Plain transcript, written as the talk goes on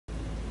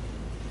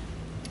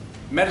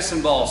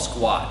medicine ball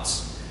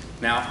squats.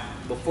 Now,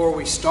 before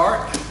we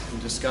start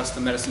and discuss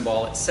the medicine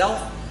ball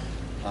itself,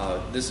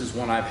 this is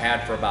one I've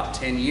had for about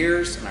 10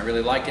 years and I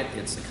really like it.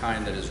 It's the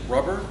kind that is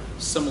rubber,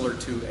 similar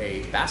to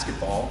a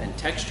basketball in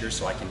texture,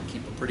 so I can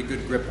keep a pretty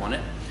good grip on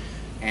it.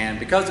 And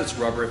because it's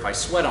rubber, if I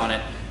sweat on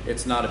it,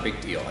 it's not a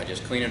big deal. I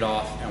just clean it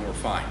off and we're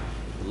fine.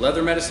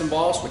 Leather medicine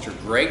balls, which are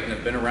great and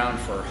have been around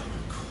for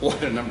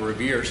quite a number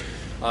of years,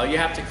 you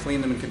have to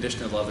clean them and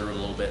condition the leather a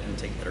little bit and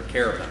take better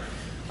care of them,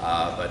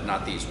 but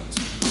not these ones.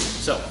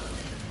 So,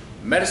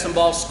 medicine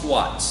ball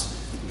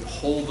squats. You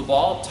hold the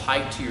ball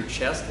tight to your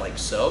chest like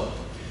so,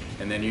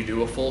 and then you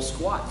do a full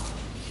squat.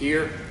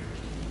 Here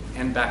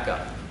and back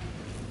up,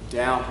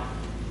 down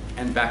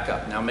and back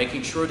up. Now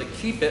making sure to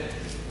keep it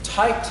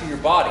tight to your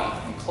body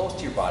and close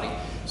to your body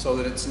so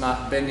that it's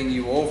not bending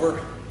you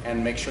over,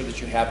 and make sure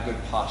that you have good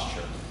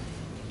posture.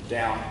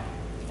 Down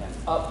and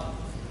up,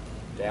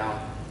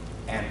 down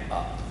and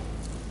up.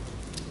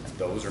 And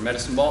those are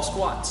medicine ball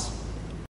squats.